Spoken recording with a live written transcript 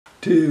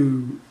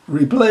To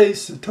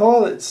replace the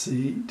toilet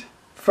seat,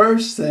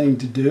 first thing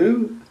to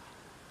do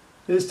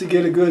is to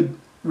get a good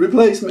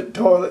replacement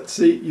toilet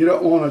seat. You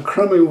don't want a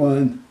crummy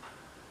one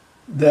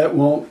that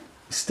won't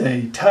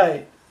stay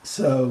tight.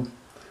 So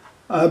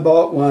I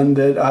bought one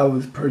that I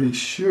was pretty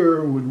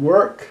sure would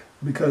work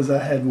because I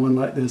had one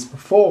like this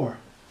before.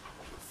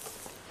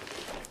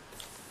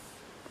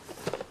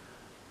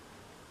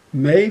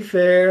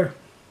 Mayfair,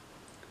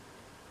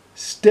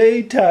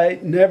 stay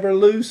tight, never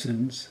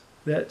loosens.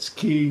 That's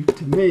key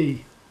to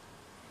me.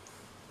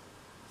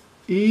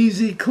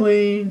 Easy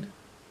clean,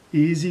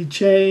 easy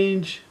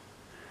change.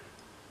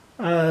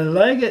 I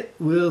like it.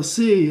 We'll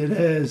see. It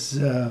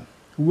has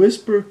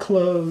whisper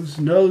close,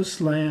 no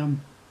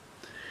slam.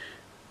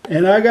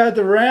 And I got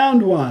the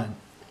round one.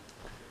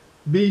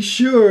 Be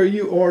sure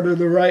you order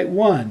the right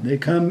one. They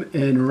come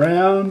in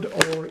round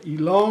or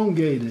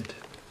elongated.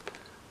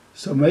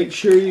 So make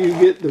sure you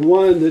get the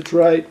one that's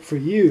right for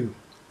you.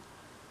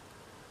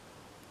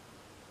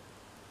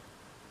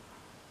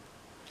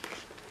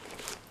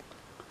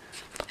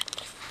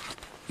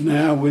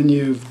 Now, when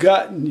you've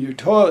gotten your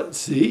toilet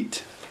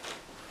seat,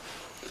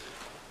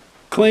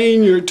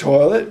 clean your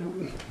toilet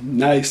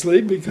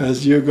nicely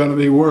because you're going to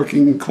be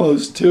working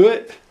close to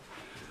it.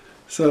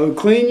 So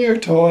clean your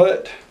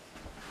toilet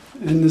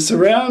and the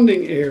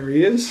surrounding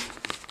areas.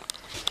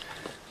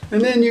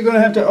 And then you're going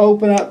to have to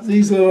open up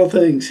these little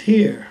things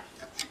here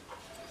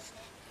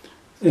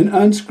and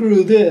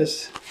unscrew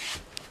this.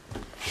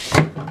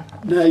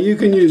 Now you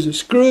can use a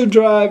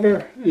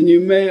screwdriver, and you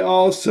may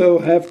also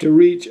have to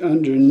reach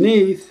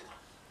underneath.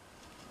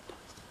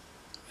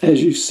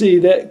 As you see,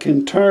 that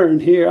can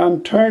turn here.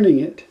 I'm turning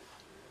it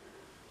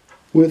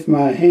with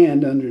my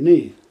hand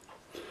underneath.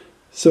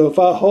 So if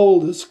I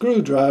hold the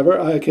screwdriver,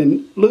 I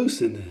can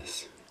loosen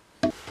this.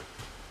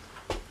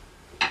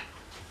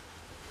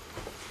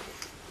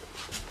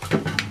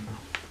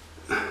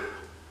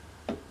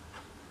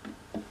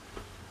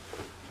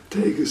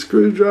 Take a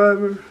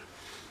screwdriver,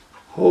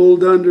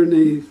 hold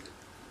underneath,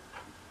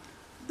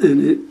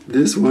 and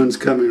this one's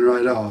coming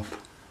right off.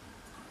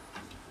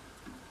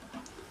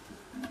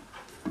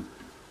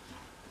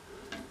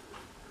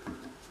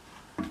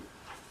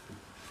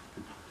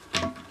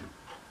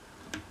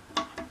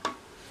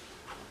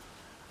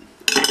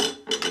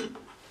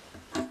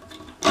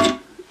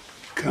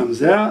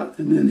 Comes out,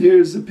 and then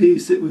here's the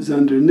piece that was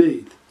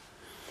underneath.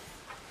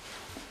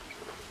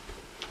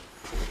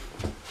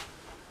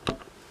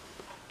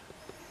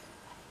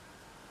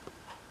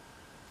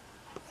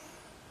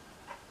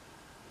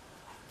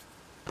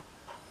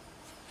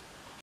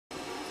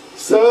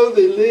 So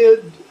the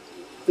lid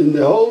and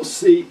the whole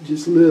seat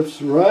just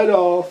lifts right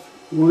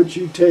off once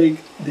you take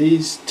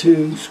these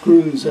two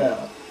screws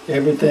out.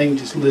 Everything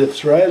just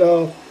lifts right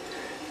off.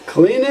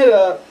 Clean it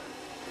up.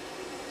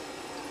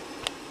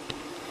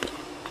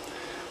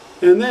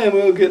 And then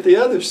we'll get the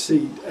other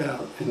seat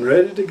out and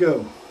ready to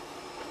go.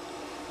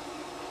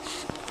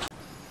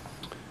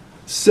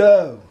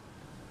 So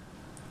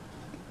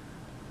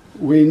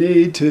we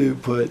need to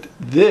put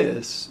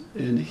this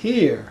in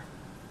here.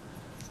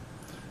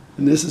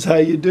 And this is how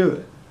you do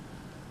it.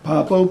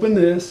 Pop open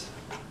this.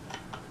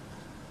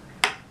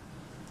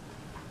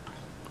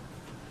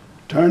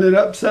 Turn it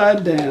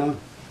upside down.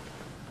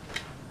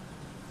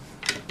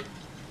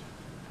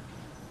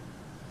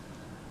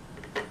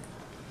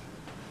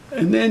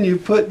 And then you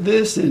put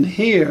this in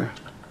here.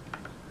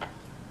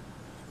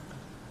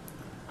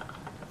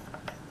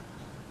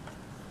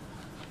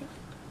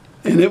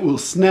 And it will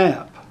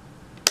snap.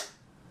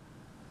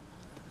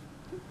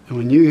 And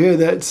when you hear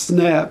that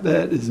snap,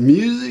 that is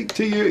music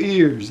to your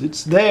ears.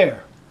 It's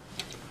there.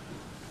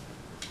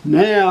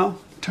 Now,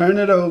 turn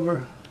it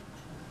over.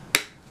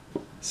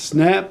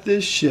 Snap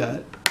this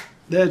shut.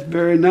 That's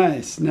very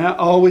nice. Now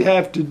all we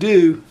have to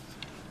do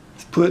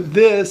is put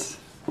this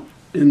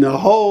in the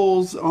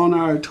holes on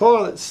our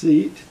toilet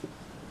seat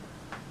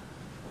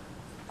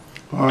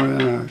or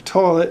in our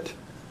toilet.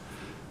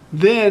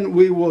 Then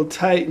we will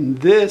tighten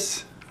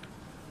this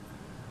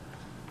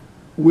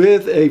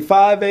with a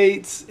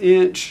 5/8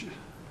 inch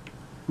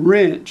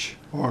wrench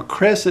or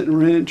crescent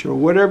wrench or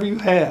whatever you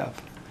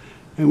have.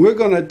 And we're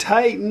going to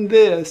tighten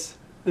this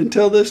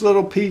until this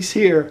little piece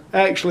here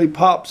actually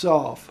pops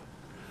off.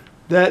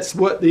 That's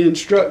what the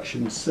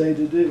instructions say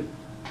to do.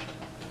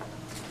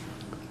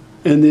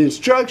 And the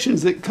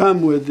instructions that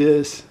come with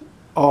this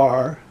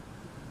are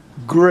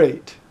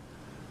great.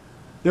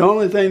 The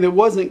only thing that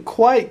wasn't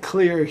quite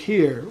clear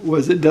here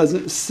was it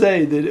doesn't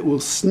say that it will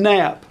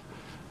snap,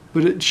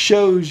 but it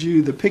shows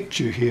you the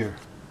picture here.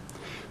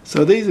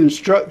 So these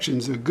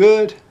instructions are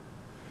good.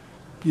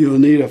 You'll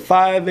need a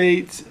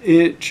 5/8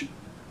 inch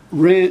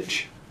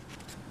wrench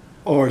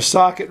or a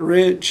socket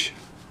wrench,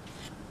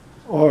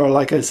 or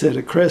like I said,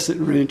 a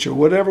crescent wrench, or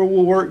whatever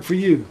will work for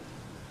you.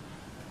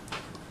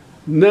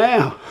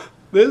 Now,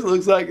 this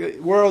looks like the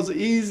world's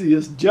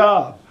easiest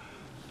job.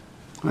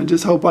 I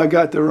just hope I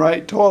got the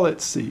right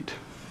toilet seat.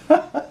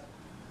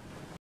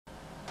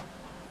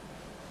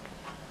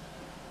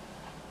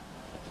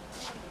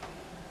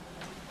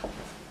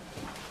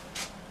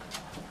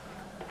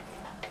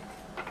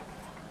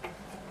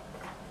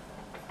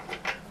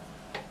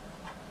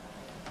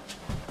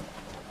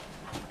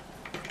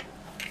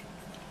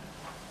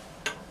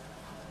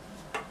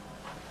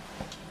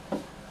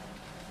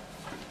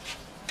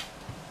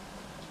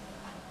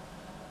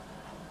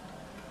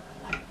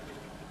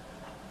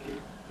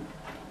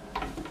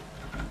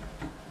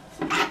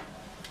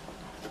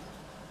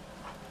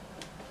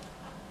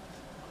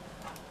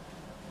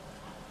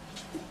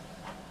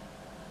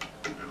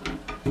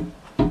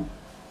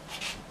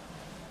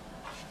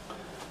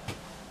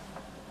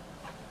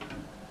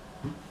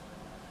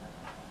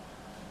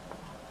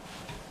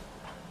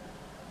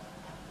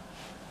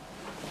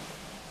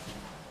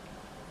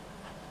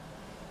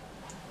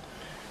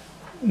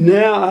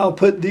 Now I'll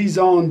put these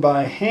on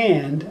by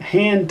hand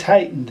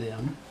tighten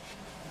them.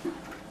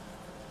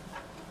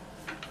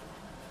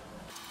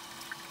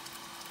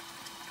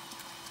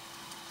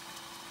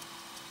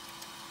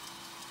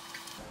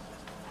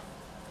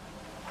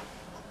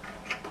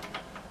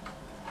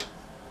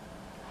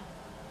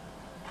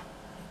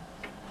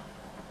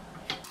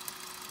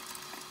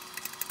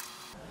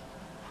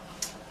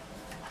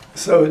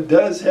 So it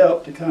does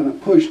help to kind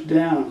of push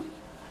down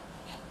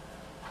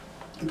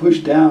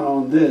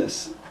on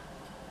this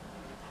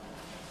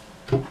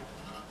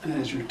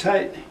as you're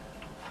tightening.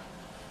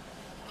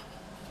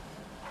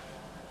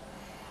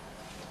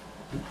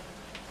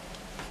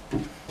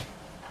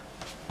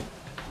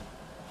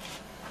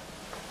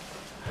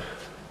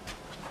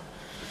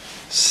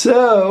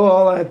 So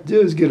all I have to do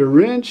is get a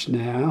wrench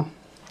now,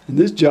 and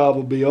this job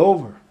will be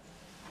over.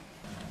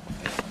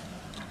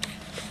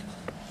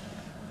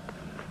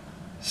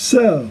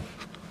 So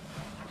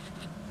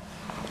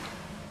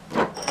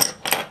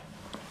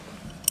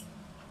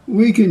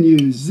we can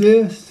use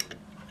this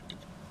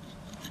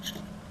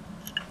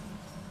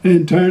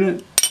and turn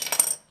it,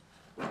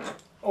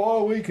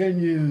 or we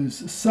can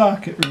use a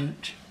socket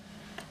wrench,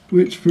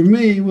 which for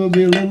me will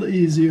be a little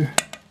easier.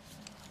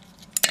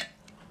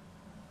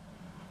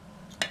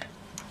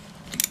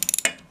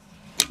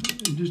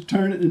 And just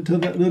turn it until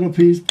that little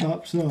piece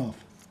pops off.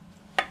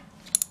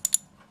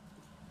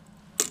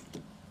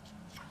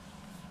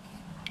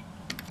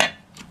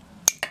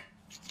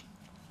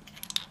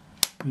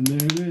 And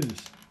there it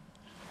is.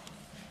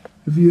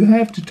 If you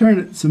have to turn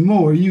it some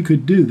more, you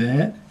could do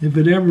that if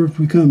it ever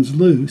becomes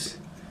loose.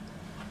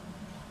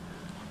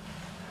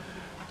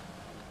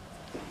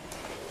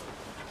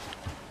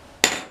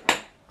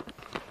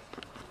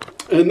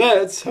 And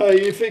that's how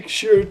you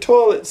fix your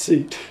toilet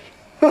seat.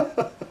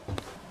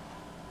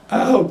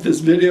 I hope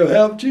this video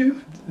helped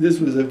you. This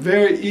was a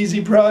very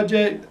easy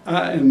project.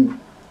 I am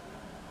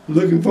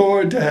looking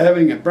forward to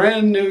having a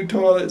brand new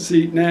toilet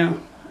seat now.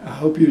 I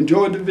hope you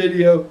enjoyed the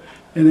video.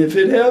 And if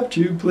it helped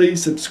you,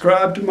 please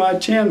subscribe to my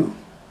channel.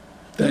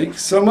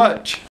 Thanks so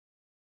much.